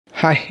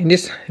Hi, in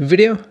this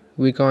video,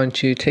 we're going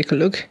to take a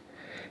look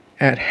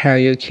at how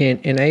you can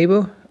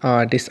enable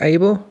or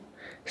disable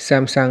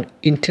Samsung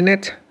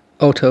Internet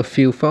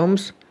autofill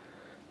phones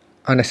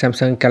on the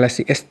Samsung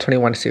Galaxy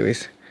S21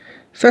 series.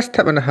 First,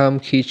 tap on the home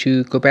key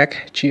to go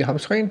back to your home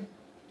screen.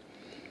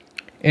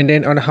 And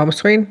then on the home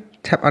screen,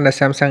 tap on the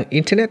Samsung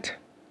Internet.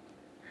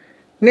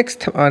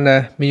 Next, tap on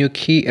the menu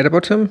key at the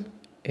bottom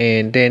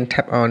and then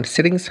tap on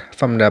Settings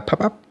from the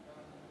pop-up.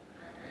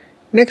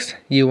 Next,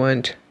 you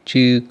want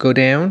to go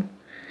down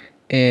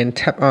and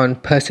tap on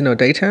Personal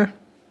Data.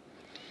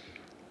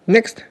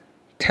 Next,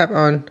 tap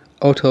on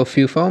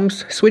Autofill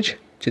Phones switch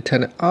to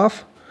turn it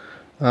off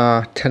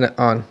or turn it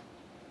on.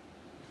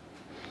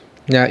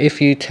 Now,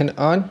 if you turn it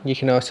on, you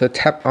can also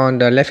tap on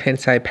the left-hand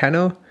side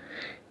panel.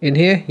 In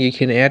here, you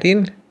can add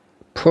in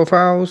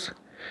profiles,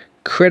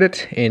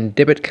 credit and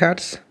debit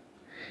cards,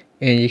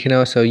 and you can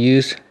also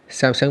use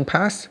Samsung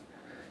Pass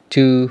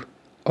to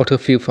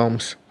autofill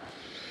phones.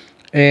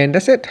 And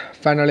that's it.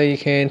 Finally, you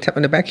can tap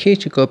on the back key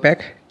to go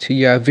back to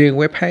your viewing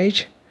web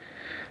page,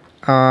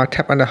 or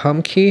tap on the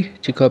home key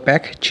to go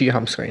back to your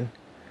home screen.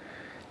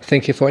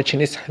 Thank you for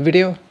watching this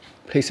video.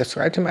 Please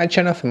subscribe to my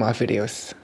channel for more videos.